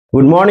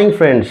Good morning,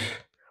 friends.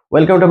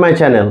 Welcome to my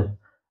channel.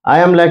 I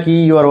am Lucky.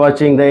 You are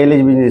watching the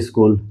LH Business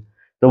School.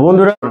 তো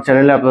বন্ধুরা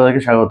চ্যানেলে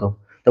আপনাদেরকে স্বাগত।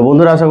 তো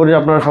বন্ধুরা আশা করি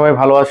আপনারা সবাই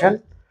ভালো আছেন।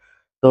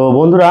 তো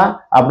বন্ধুরা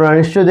আপনারা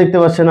নিশ্চয়ই দেখতে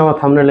পাচ্ছেন আমার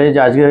থাম্বনেলে যে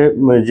আজকে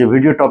যে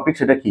ভিডিও টপিক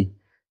সেটা কি।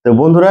 তো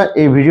বন্ধুরা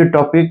এই ভিডিও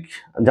টপিক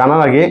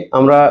জানার আগে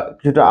আমরা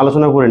কিছুটা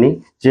আলোচনা করে নিই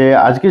যে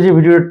আজকে যে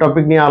ভিডিও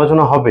টপিক নিয়ে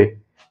আলোচনা হবে,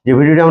 যে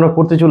ভিডিওটা আমরা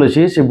করতে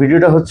চলেছি সেই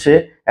ভিডিওটা হচ্ছে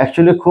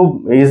অ্যাকচুয়ালি খুব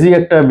ইজি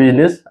একটা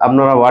বিজনেস।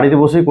 আপনারা বাড়িতে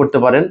বসেই করতে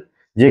পারেন,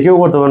 যে কেউ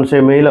করতে পারেন, সে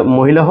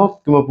মহিলা হোক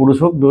কিংবা পুরুষ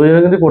হোক,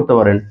 দুজনে কিন্তু করতে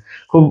পারেন।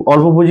 খুব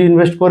অল্প পুঁজি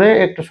ইনভেস্ট করে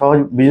একটা সহজ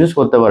বিজনেস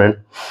করতে পারেন।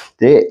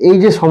 তো এই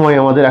যে সময়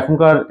আমাদের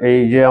এখনকার এই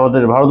যে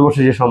আমাদের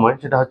ভারতবর্ষে যে সময়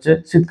সেটা হচ্ছে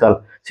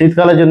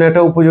শীতকালের জন্য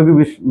একটা উপযোগী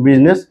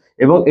বিজনেস,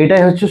 এবং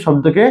এটাই হচ্ছে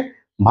সবথেকে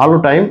ভালো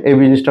টাইম এই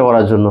বিজনেসটা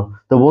করার জন্য।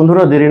 তো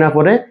বন্ধুরা দেরি না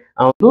করে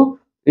আমরা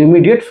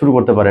ইমিডিয়েট শুরু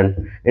করতে পারেন।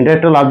 এটা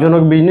একটা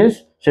লাভজনক বিজনেস,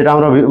 সেটা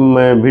আমরা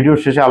ভিডিওর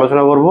শেষে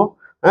আলোচনা করব।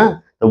 হ্যাঁ,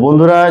 তো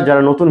বন্ধুরা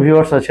যারা নতুন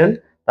ভিউয়ার্স আছেন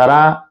তারা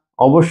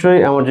অবশ্যই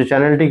আমার যে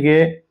চ্যানেলটিকে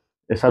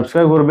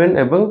সাবস্ক্রাইব করবেন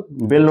এবং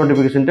বেল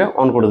নোটিফিকেশনটা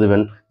অন করে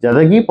দেবেন,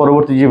 যাতে কি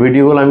পরবর্তী যে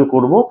ভিডিওগুলো আমি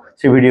করব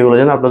সেই ভিডিওগুলো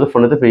যেন আপনাদের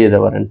ফোনেতে পেয়ে যেতে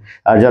পারেন।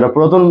 আর যারা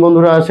পুরাতন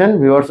বন্ধুরা আছেন,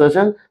 ভিউয়ার্স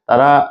আছেন,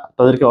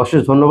 তাদেরকে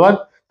অশেষ ধন্যবাদ।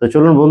 তো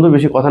চলুন বন্ধু,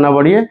 বেশি কথা না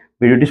বাড়িয়ে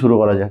ভিডিওটি শুরু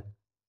করা যাক।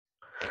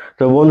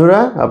 তো বন্ধুরা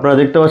আপনারা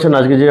দেখতে পাচ্ছেন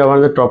আজকে যে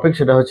আমাদের টপিক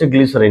সেটা হচ্ছে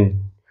গ্লিসারিন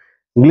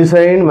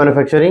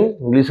ম্যানুফ্যাকচারিং।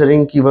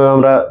 গ্লিসারিন কীভাবে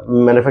আমরা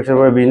ম্যানুফ্যাকচার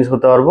করে বিজনেস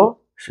করতে পারবো,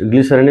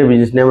 গ্লিসারিনের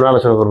বিজনেস নিয়ে আমরা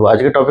আলোচনা করবো।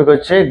 আজকে টপিক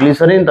হচ্ছে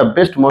glycerine the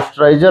best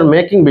moisturiser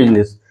making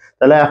business.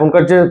 তাহলে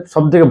এখনকার যে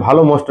সব থেকে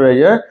ভালো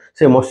ময়েশ্চারাইজার,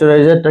 সেই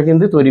ময়েশ্চারাইজারটা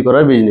কিন্তু তৈরি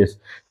করার বিজনেস।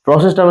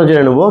 প্রসেসটা আমরা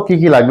জেনে নেবো, কী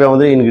কী লাগবে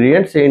আমাদের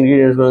ইনগ্রিডিয়েন্টস। সেই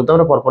ইনগ্রিডিয়েন্টসগুলো কিন্তু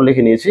আমরা পরপর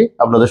লিখে নিয়েছি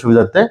আপনাদের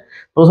সুবিধার্থে।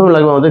 প্রথমে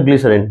লাগবে আমাদের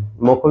গ্লিসারিন।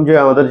 মোক্ষম যে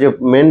আমাদের যে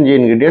মেন যে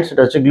ইনগ্রিডিয়েন্টস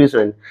সেটা হচ্ছে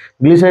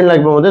গ্লিসারিন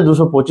লাগবে আমাদের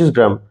 225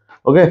 গ্রাম।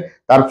 ওকে,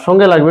 তার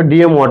সঙ্গে লাগবে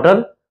ডিএম ওয়াটার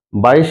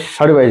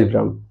 22.5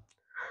 গ্রাম।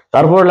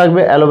 তারপর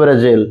লাগবে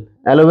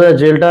অ্যালোভেরা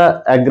জেলটা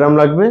 1 গ্রাম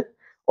লাগবে।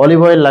 অলিভ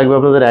অয়েল লাগবে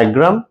আপনাদের 1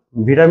 গ্রাম।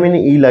 ভিটামিন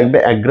ই লাগবে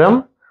 1 গ্রাম।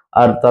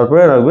 আর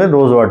তারপরে লাগবে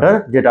রোজ ওয়াটার,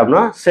 যেটা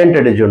আপনার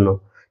সেন্টেডের জন্য।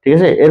 ঠিক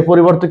আছে, এর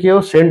পরিবর্তে কেউ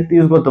সেন্ট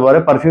ইউজ করতে পারে,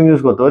 পারফিউম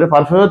ইউজ করতে পারে।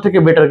 পারফিউমের থেকে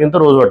বেটার কিন্তু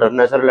রোজ ওয়াটার,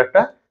 ন্যাচারাল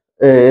একটা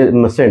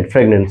সেন্ট,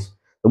 ফ্র্যাগনেন্স।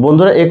 তো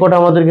বন্ধুরা এই কটা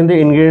আমাদের কিন্তু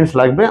ইনগ্রিডিয়েন্টস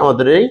লাগবে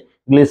আমাদের এই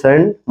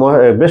গ্লিসারিন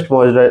বেস্ট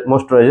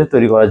ময়েশ্চারাইজার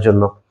তৈরি করার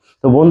জন্য।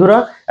 তো বন্ধুরা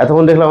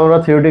এতক্ষণ দেখলাম আমরা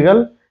থিওরিটিক্যাল,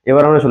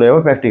 এবার আমরা চলে যাবো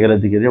প্র্যাকটিক্যালের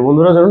দিকে। যে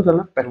বন্ধুরা জানুন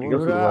তাহলে প্র্যাকটিক্যাল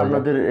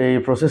আপনাদের এই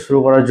প্রসেস শুরু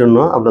করার জন্য,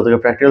 আপনাদেরকে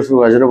প্র্যাকটিক্যাল শুরু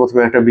করার জন্য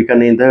প্রথমে একটা বিকার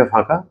নিয়ে নিতে হবে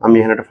ফাঁকা। আমি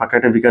এখানে একটা ফাঁকা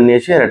একটা বিকার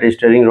নিয়েছি, আর একটা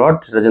স্টিয়ারিং রড,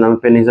 সেটার জন্য আমি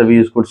পেন হিসাবে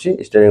ইউজ করছি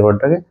স্টিয়ারিং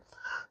রডটাকে।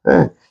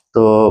 হ্যাঁ,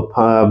 তো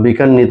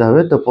বিকার নিতে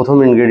হবে। তো প্রথম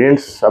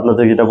ইনগ্রিডিয়েন্টস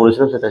আপনাদের যেটা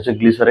বলেছিলাম সেটা হচ্ছে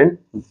গ্লিসারিন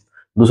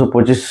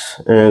 225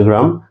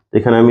 গ্রাম।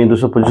 এখানে আমি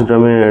 225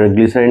 গ্রামের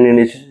গ্লিসারিন নিয়ে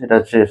নিয়েছি, সেটা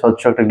হচ্ছে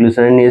স্বচ্ছ একটা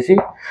গ্লিসারিন নিয়েছি।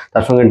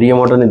 তার সঙ্গে ডিএম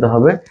ওয়াটার নিতে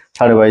হবে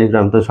 22.5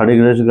 গ্রাম। তো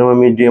 22.5 গ্রাম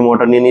আমি ডিএম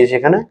ওয়াটার নিয়ে নিয়েছি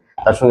এখানে।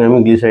 তার সঙ্গে আমি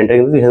গ্লিসারিনটা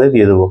কিন্তু এখানে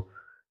দিয়ে দেবো।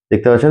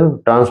 দেখতে পাচ্ছেন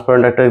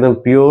ট্রান্সপারেন্ট একটা একদম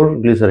পিওর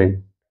গ্লিসারিন,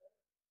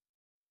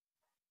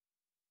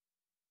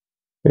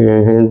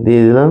 এখানে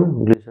দিয়ে দিলাম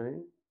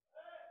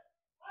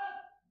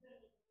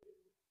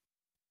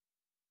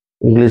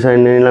গ্লিসারিন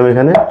নিয়ে নিলাম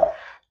এখানে।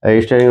 এই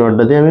স্টারিং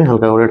রডটা দিয়ে আমি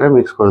হালকা করে এটা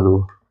মিক্স করে দেবো,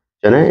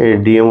 যেন এই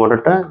ডিএম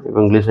ওয়াটারটা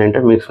এবং গ্লিসারিনটা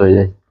মিক্স হয়ে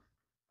যায়।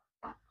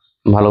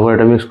 ভালো করে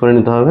এটা মিক্স করে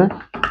নিতে হবে,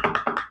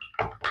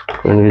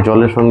 কারণ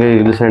জলের সঙ্গে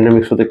গ্লিসারিনটা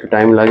মিক্স হতে একটু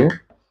টাইম লাগে।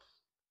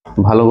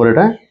 ভালো করে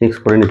এটা মিক্স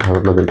করে নিতে হবে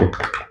আপনাদেরকে।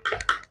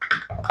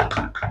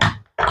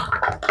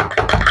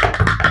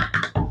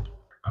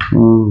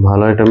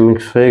 ভালো এটা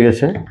মিক্স হয়ে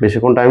গেছে,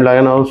 বেশিক্ষণ টাইম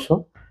লাগে না অবশ্য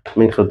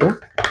মিক্স হতে।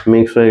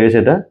 মিক্স হয়ে গেছে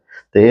এটা।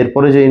 তো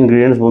এরপরে যে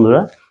ইনগ্রিডিয়েন্টস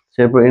বন্ধুরা,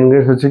 সেরপর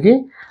ইনগ্রিডিয়েন্টস হচ্ছে কি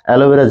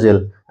অ্যালোভেরা জেল।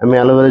 আমি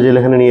অ্যালোভেরা জেল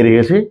এখানে নিয়ে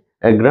রেখেছি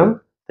 1 গ্রাম।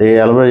 তো এই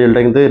অ্যালোভেরা জেলটা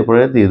কিন্তু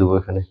এরপরে দিয়ে দেবো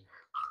এখানে।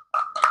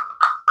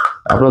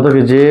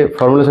 আপনাদেরকে যে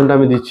ফর্মুলেশনটা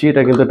আমি দিচ্ছি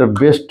এটা কিন্তু একটা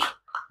বেস্ট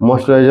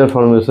ময়েশ্চারাইজার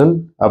ফর্মুলেশন।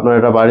 আপনারা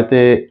এটা বাড়িতে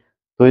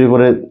তৈরি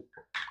করে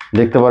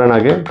দেখতে পারেন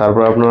আগে,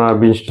 তারপর আপনারা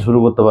বিজনেসটা শুরু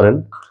করতে পারেন।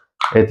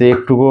 এতে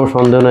একটুকুও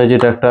সন্দেহ নয় যে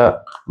এটা একটা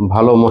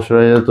ভালো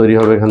ময়েশ্চারাইজার তৈরি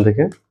হবে এখান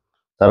থেকে।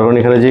 তার কারণ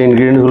এখানে যে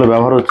ইনগ্রিডিয়েন্টসগুলো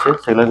ব্যবহার হচ্ছে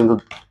সেগুলো কিন্তু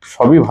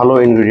সবই ভালো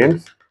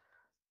ইনগ্রিডিয়েন্টস,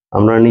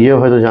 আপনারা নিজেও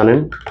হয়তো জানেন।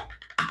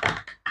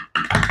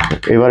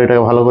 এবার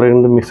এটাকে ভালো করে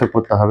কিন্তু মিক্স আপ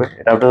করতে হবে।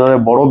 এটা আপনারা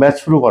বড় ব্যাচ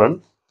শুরু করেন,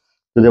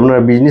 যদি আপনারা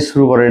বিজনেস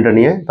শুরু করেন এটা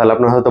নিয়ে, তাহলে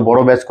আপনারা হয়তো বড়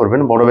ব্যাচ করবেন।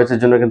 বড় ব্যাচের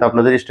জন্য কিন্তু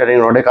আপনাদের স্টারিং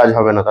রডে কাজ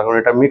হবে না, তার কারণ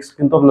এটা মিক্স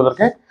কিন্তু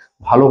আপনাদেরকে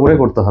ভালো করে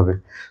করতে হবে।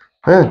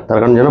 হ্যাঁ, তার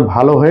কারণ যেন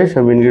ভালো হয়ে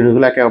সব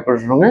ইনগ্রিডিয়েন্টসগুলো একে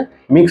অপরের সঙ্গে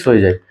মিক্স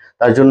হয়ে যায়।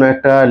 তার জন্য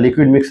একটা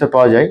লিকুইড মিক্সার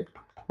পাওয়া যায়।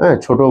 হ্যাঁ,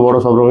 ছোটো বড়ো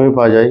সব রকমই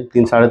পাওয়া যায়।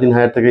 3-3.5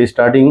 হাজার থেকে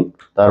স্টার্টিং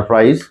তার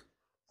প্রাইস।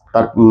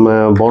 তার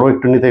বড়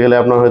একটু নিতে গেলে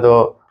আপনার হয়তো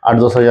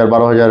 8-10 হাজার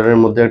 12 হাজারের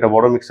মধ্যে একটা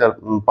বড় মিক্সার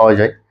পাওয়া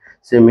যায়।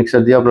 সেই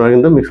মিক্সার দিয়ে আপনারা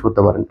কিন্তু মিক্স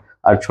করতে পারেন।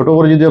 আর ছোটো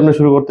করে যদি আপনি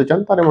শুরু করতে চান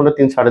তাহলে মনে হয়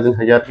 3-3.5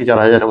 হাজার কি 4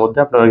 হাজারের মধ্যে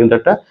আপনারা কিন্তু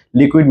একটা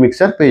লিকুইড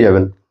মিক্সার পেয়ে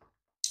যাবেন।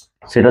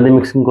 সেটা দিয়ে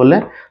মিক্সিং করলে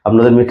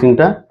আপনাদের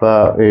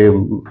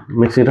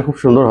মিক্সিংটা খুব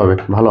সুন্দর হবে,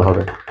 ভালো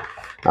হবে।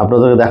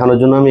 আপনাদেরকে দেখানোর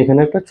জন্য আমি এখানে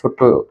একটা ছোট্ট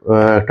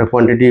একটা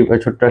কোয়ান্টিটি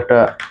ছোট্ট একটা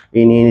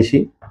নিয়ে নিয়েছি,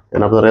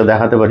 যেন আপনাদেরকে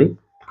দেখাতে পারি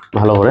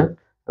ভালো করে।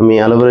 আমি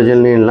অ্যালোভেরা জেল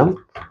নিয়ে নিলাম।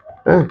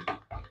 হ্যাঁ,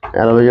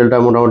 অ্যালোভেরা জেলটা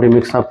মোটামুটি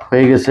মিক্স আপ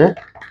হয়ে গেছে।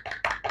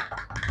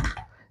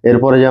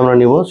 এরপরে যে আমরা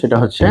নিব সেটা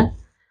হচ্ছে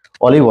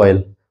অলিভ অয়েল।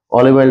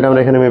 অলিভ অয়েলটা আমরা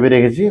এখানে মেপে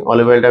রেখেছি,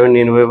 অলিভ অয়েলটা আমি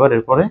নিয়ে নেবো এবার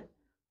এরপরে,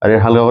 আর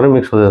হালকা করে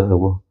মিক্স হতে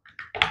থাকবো।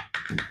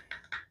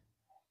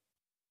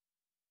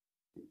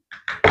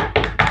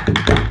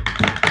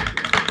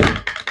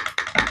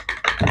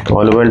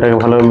 অলিভ অয়েলটাকে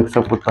ভালোভাবে মিক্স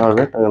আপ করতে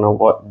হবে, কারণ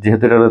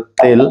যেহেতু এটা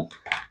তেল,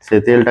 সেই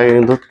তেলটাকে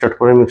কিন্তু চট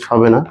করে মিক্স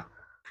হবে না।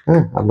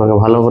 হ্যাঁ, আপনাকে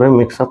ভালো করে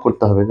মিক্স আপ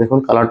করতে হবে। দেখুন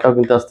কালারটাও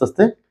কিন্তু আস্তে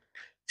আস্তে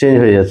চেঞ্জ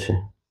হয়ে যাচ্ছে,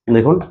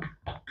 দেখুন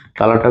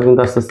কালারটাও কিন্তু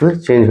আস্তে আস্তে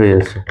চেঞ্জ হয়ে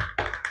যাচ্ছে।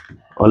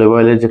 অলিভ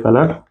অয়েলের যে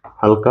কালার,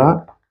 হালকা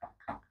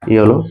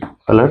ইয়েলো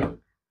কালার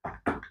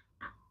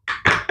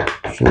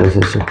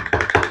এসেছে।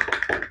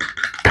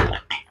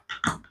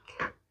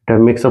 এটা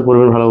মিক্স আপ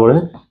করবেন ভালো করে।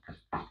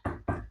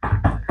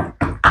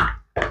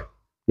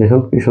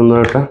 দেখুন কি সুন্দর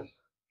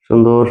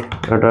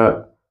একটা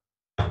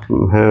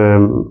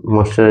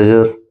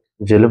ময়েশ্চারাইজার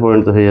জেলে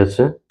পরিণত হয়ে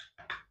যাচ্ছে।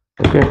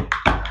 ওকে,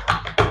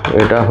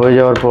 এটা হয়ে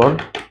যাওয়ার পর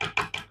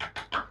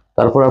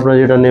তারপর আপনারা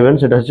যেটা নেবেন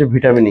সেটা হচ্ছে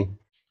ভিটামিন ই।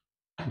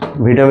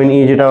 ভিটামিন ই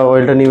যেটা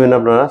অয়েলটা নেবেন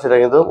আপনারা, সেটা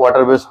কিন্তু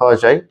ওয়াটার বেস হওয়া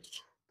চাই,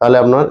 তাহলে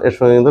আপনার এর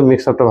সঙ্গে কিন্তু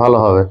মিক্স আপটা ভালো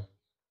হবে,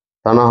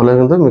 তা না হলে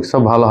কিন্তু মিক্স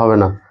আপ ভালো হবে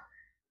না।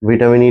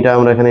 ভিটামিন ইটা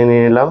আমরা এখানে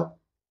নিয়ে নিলাম।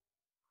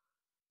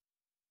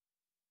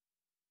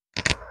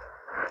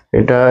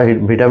 এটা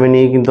ভিটামিন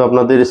ই কিন্তু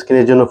আপনাদের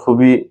স্কিনের জন্য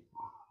খুবই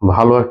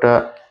ভালো একটা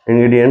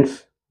ইনগ্রিডিয়েন্টস,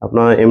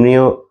 আপনারা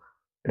এমনিও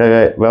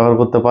এটাকে ব্যবহার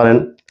করতে পারেন।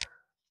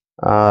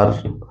 আর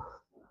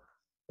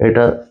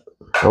এটা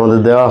আমাদের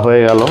দেওয়া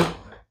হয়ে গেল,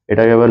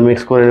 এটাকে এবার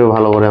মিক্স করে নেব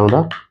ভালো করে আমরা।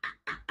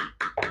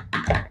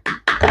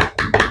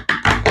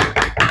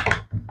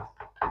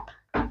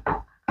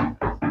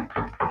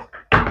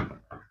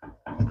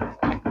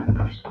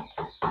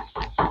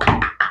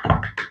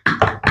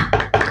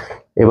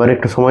 এবার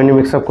একটু সময় নিয়ে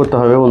মিক্স আপ করতে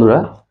হবে বন্ধুরা।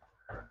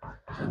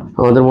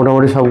 আমাদের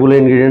মোটামুটি সবগুলো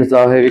ইনগ্রিডিয়েন্টস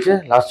দেওয়া হয়ে গেছে।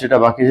 লাস্ট যেটা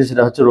বাকি আছে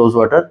সেটা হচ্ছে রোজ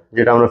ওয়াটার,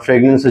 যেটা আমরা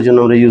ফ্রেগনেন্সের জন্য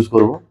আমরা ইউজ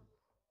করব।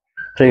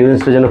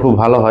 ফ্রেগনেন্সটা যেন খুব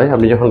ভালো হয়,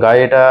 আপনি যখন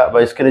গায়ে এটা বা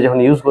স্কিনে যখন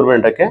ইউজ করবেন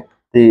এটাকে,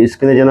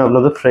 স্কিনে যেন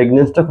আপনাদের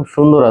ফ্রেগনেন্সটা খুব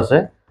সুন্দর আসে,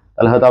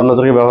 তাহলে হয়তো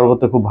আপনাদেরকে ব্যবহার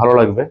করতে খুব ভালো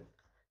লাগবে।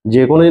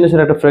 যে কোনো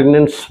জিনিসের একটা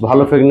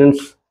ভালো ফ্রেগনেন্স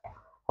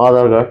হওয়া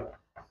দরকার,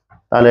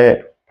 তাহলে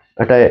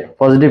একটা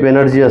পজিটিভ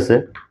এনার্জি আসে।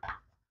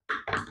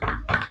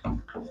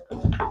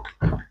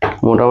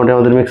 মোটামুটি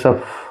আমাদের মিক্স আপ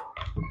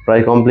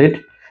প্রায় কমপ্লিট।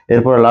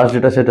 এরপরে লাস্ট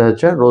যেটা সেটা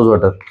হচ্ছে রোজ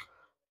ওয়াটার।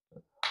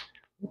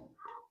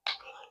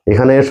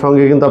 এখানে এর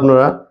সঙ্গে কিন্তু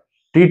আপনারা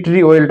টি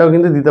অয়েলটাও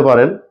কিন্তু দিতে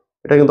পারেন,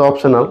 এটা কিন্তু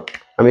অপশনাল,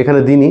 আমি এখানে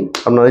দিইনি,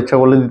 আপনারা ইচ্ছা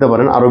করলে দিতে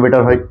পারেন, আরও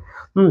বেটার হয়।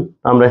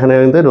 আমরা এখানে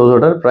কিন্তু রোজ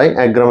ওয়াটার প্রায়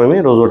 1 গ্রাম আমি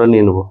রোজ ওয়াটার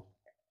নিয়ে নেব।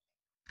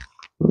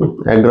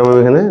 1 গ্রাম আমি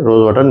এখানে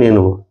রোজ ওয়াটার নিয়ে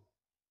নেব।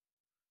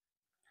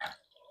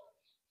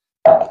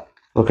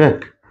 ওকে,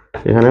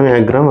 এখানে আমি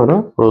 1 গ্রাম আরও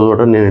রোজ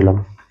ওয়াটার নিয়ে নিলাম।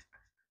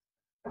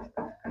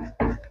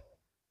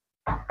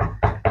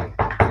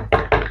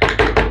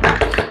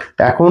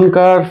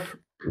 এখনকার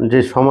যে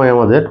সময়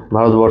আমাদের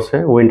ভারতবর্ষে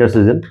উইন্টার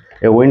সিজন,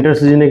 এই উইন্টার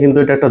সিজনে কিন্তু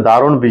এটা একটা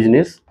দারুণ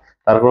বিজনেস।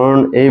 তার কারণ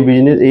এই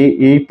বিজনেস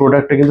এই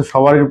প্রোডাক্টটা কিন্তু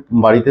সবারই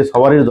বাড়িতে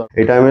সবারই দরকার।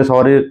 এই টাইমে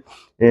সবারই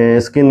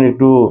স্কিন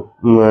একটু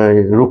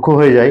রুক্ষ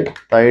হয়ে যায়,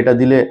 তাই এটা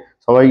দিলে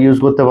সবাই ইউজ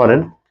করতে পারেন,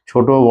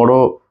 ছোট বড়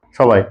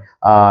সবাই।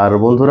 আর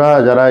বন্ধুরা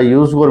যারা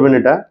ইউজ করবেন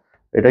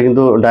এটা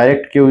কিন্তু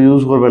ডাইরেক্ট কেউ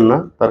ইউজ করবেন না,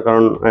 তার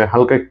কারণ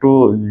হালকা একটু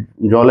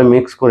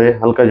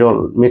হালকা জল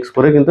মিক্স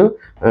করে কিন্তু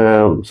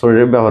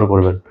শরীরে ব্যবহার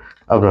করবেন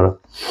আপনারা।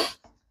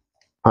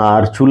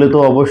 আর চুলে তো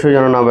অবশ্যই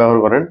যেন না ব্যবহার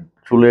করেন,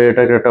 চুলে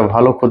এটাকে একটা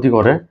ভালো ক্ষতি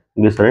করে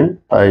গ্লিসারিন,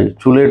 তাই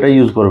চুলে এটা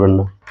ইউজ করবেন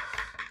না।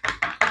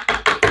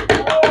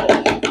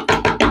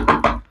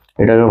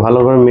 এটাকে ভালো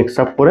করে মিক্স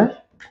আপ করে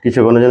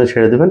কিছুক্ষণের জন্য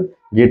ছেড়ে দেবেন,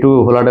 যেটুকু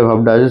ঘোলাটে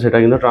ভাবটা আছে সেটা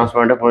কিন্তু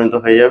ট্রান্সপারেন্টে পরিণত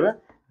হয়ে যাবে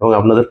এবং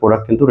আপনাদের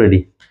প্রোডাক্ট কিন্তু রেডি।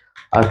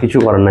 আর কিছু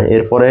করার নাই।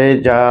 এরপরে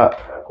যা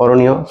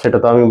করণীয় সেটা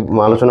তো আমি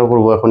আলোচনা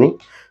করবো এখনই।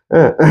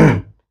 হ্যাঁ,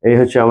 এই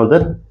হচ্ছে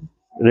আমাদের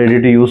রেডি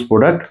টু ইউজ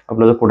প্রোডাক্ট,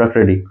 আপনাদের প্রোডাক্ট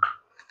রেডি।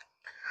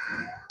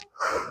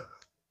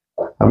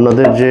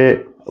 আপনাদের যে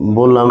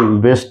বললাম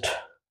বেস্ট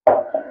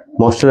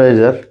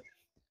ময়েশ্চারাইজার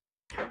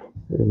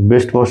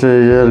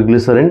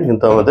গ্লিসারিন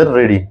কিন্তু আমাদের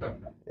রেডি,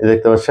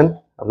 দেখতে পাচ্ছেন,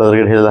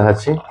 আপনাদেরকে ঢেলে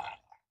দেখাচ্ছি।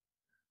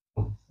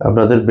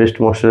 আপনাদের বেস্ট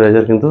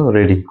ময়েশ্চারাইজার কিন্তু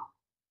রেডি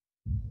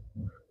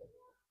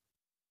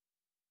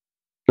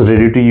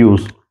টু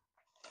ইউজ।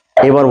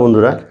 এবার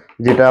বন্ধুরা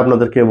যেটা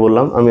আপনাদেরকে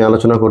বললাম আমি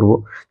আলোচনা করব,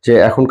 যে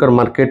এখনকার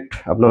মার্কেট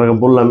আপনাদেরকে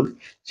বললাম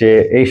যে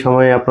এই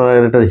সময়ে আপনারা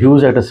একটা হিউজ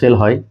একটা সেল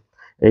হয়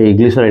এই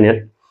গ্লিসারিনের।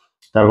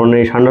 তার কারণে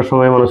এই ঠান্ডার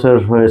সময় মানুষের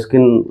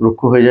স্কিন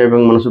রুক্ষ হয়ে যায় এবং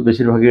মানুষের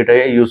বেশিরভাগই এটাই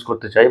ইউজ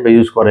করতে চায় বা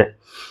ইউজ করে।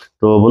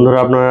 তো বন্ধুরা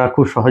আপনারা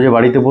খুব সহজে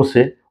বাড়িতে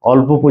বসে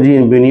অল্প পুঁজি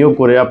বিনিয়োগ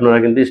করে আপনারা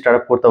কিন্তু স্টার্ট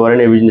আপ করতে পারেন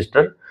এই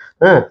বিজনেসটার।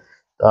 হ্যাঁ,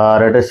 আর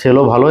এটা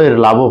সেলও ভালো, এর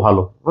লাভও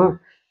ভালো। হ্যাঁ,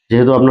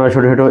 যেহেতু আপনারা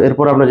ছোটো ছোটো,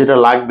 এরপর আপনার যেটা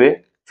লাগবে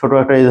ছোটো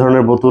একটা এই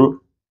ধরনের বোতল,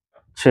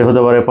 সে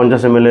হতে পারে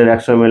 50 ml,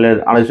 100 ml,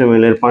 250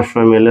 ml,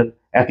 500 ml,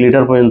 1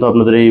 litre পর্যন্ত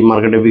আপনাদের এই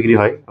মার্কেটে বিক্রি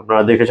হয়,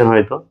 আপনারা দেখেছেন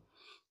হয়তো।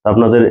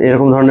 আপনাদের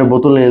এরকম ধরনের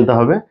বোতল নিয়ে নিতে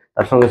হবে।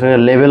 তার সঙ্গে সঙ্গে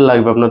লেবেল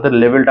লাগবে, আপনাদের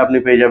লেবেলটা আপনি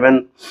পেয়ে যাবেন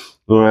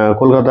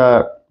কলকাতা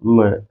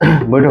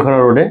বৈঠকখানা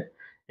রোডে,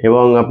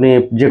 এবং আপনি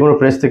যে কোনো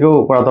প্রেস থেকেও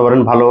করাতে পারেন,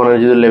 ভালো মানের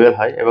যদি লেবেল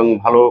হয়। এবং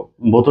ভালো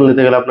বোতল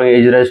নিতে গেলে আপনাকে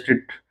এজরা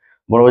স্ট্রিট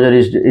বড়বাজার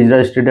ইজরা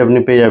স্ট্রিটে আপনি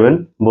পেয়ে যাবেন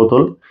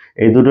বোতল।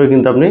 এই দুটোই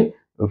কিন্তু আপনি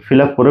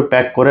ফিল আপ করে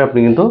প্যাক করে আপনি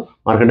কিন্তু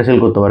মার্কেটে সেল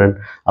করতে পারেন।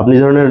 আপনি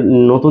ধরনের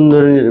নতুন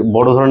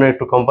বড় ধরনের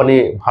একটু কোম্পানি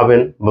ভাবেন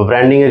বা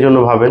ব্র্যান্ডিংয়ের জন্য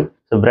ভাবেন,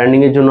 তো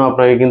ব্র্যান্ডিংয়ের জন্য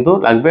আপনাকে কিন্তু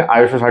লাগবে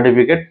আইএসও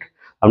সার্টিফিকেট,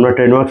 আপনার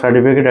ট্রেডমার্ক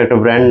সার্টিফিকেট, একটা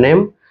ব্র্যান্ড নেম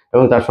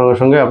এবং তার সঙ্গে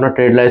সঙ্গে আপনার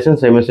ট্রেড লাইসেন্স,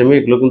 এমএসএমই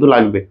এগুলো কিন্তু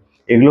লাগবে।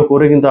 এগুলো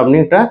করে কিন্তু আপনি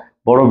একটা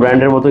বড়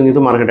ব্র্যান্ডের মতো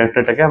কিন্তু মার্কেট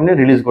একটাকে আপনি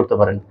রিলিজ করতে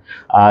পারেন।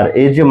 আর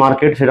এই যে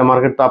মার্কেট, সেটা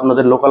মার্কেট তো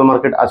আপনাদের লোকাল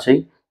মার্কেট আছেই,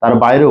 তার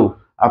বাইরেও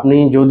আপনি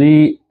যদি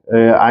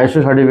আইএসও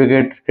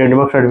সার্টিফিকেট,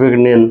 ট্রেডমার্ক সার্টিফিকেট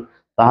নেন,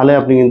 তাহলে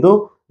আপনি কিন্তু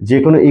যে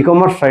কোনো ই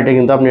কমার্স সাইটে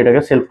কিন্তু আপনি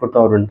এটাকে সেল করতে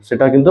পারবেন।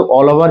 সেটা কিন্তু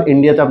অল ওভার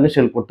ইন্ডিয়াতে আপনি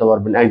সেল করতে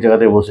পারবেন এক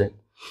জায়গাতে বসে।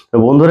 তো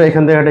বন্ধুরা,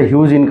 এখান থেকে একটা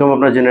হিউজ ইনকাম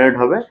আপনার জেনারেট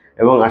হবে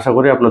এবং আশা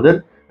করি আপনাদের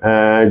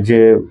যে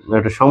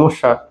একটা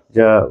সমস্যা,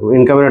 যা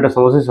ইনকামের একটা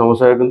সমস্যা, সেই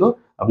সমস্যাটা কিন্তু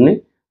আপনি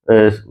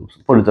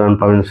পরিত্রাণ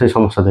পাবেন সেই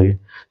সমস্যা থেকে।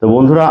 তো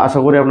বন্ধুরা, আশা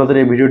করি আপনাদের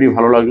এই ভিডিওটি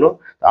ভালো লাগলো।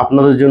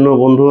 আপনাদের জন্য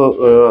বন্ধু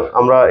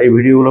আমরা এই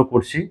ভিডিওগুলো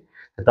করছি।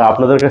 তা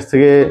আপনাদের কাছ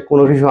থেকে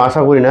কোনো কিছু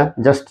আশা করি না,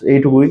 জাস্ট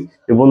এইটুকুই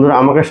যে বন্ধুরা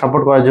আমাকে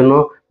সাপোর্ট করার জন্য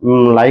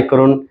লাইক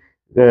করুন,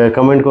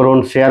 কমেন্ট করুন,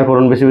 শেয়ার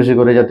করুন বেশি বেশি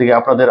করে, যাতে কি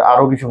আপনাদের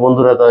আরও কিছু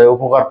বন্ধুরা তাদের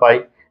উপকার পায়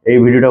এই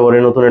ভিডিওটা করে,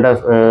 নতুন একটা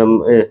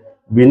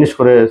বিজনেস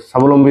করে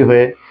স্বাবলম্বী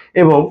হয়ে।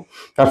 এবং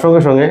তার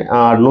সঙ্গে সঙ্গে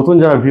আর নতুন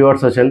যারা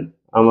ভিউয়ার্স আছেন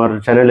আমার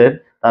চ্যানেলের,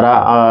 তারা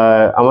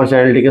আমার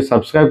চ্যানেলটিকে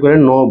সাবস্ক্রাইব করে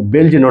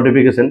বেল যে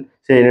নোটিফিকেশন,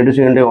 সেই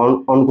নোটিফিকেশনটি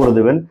অন করে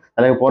দেবেন।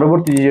 তাহলে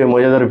পরবর্তী যে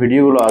মজাদার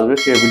ভিডিওগুলো আসবে,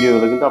 সেই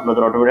ভিডিওগুলো কিন্তু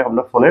আপনাদের অটোমেটিক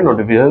আপনার ফোনে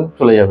নোটিফিকেশন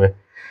চলে যাবে।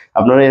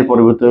 আপনারা এর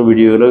পরবর্তী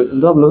ভিডিওগুলো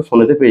কিন্তু আপনাদের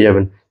ফোনেতে পেয়ে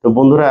যাবেন। তো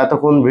বন্ধুরা,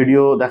 এতক্ষণ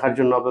ভিডিও দেখার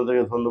জন্য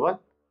আপনাদেরকে ধন্যবাদ।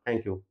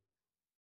 Thank you.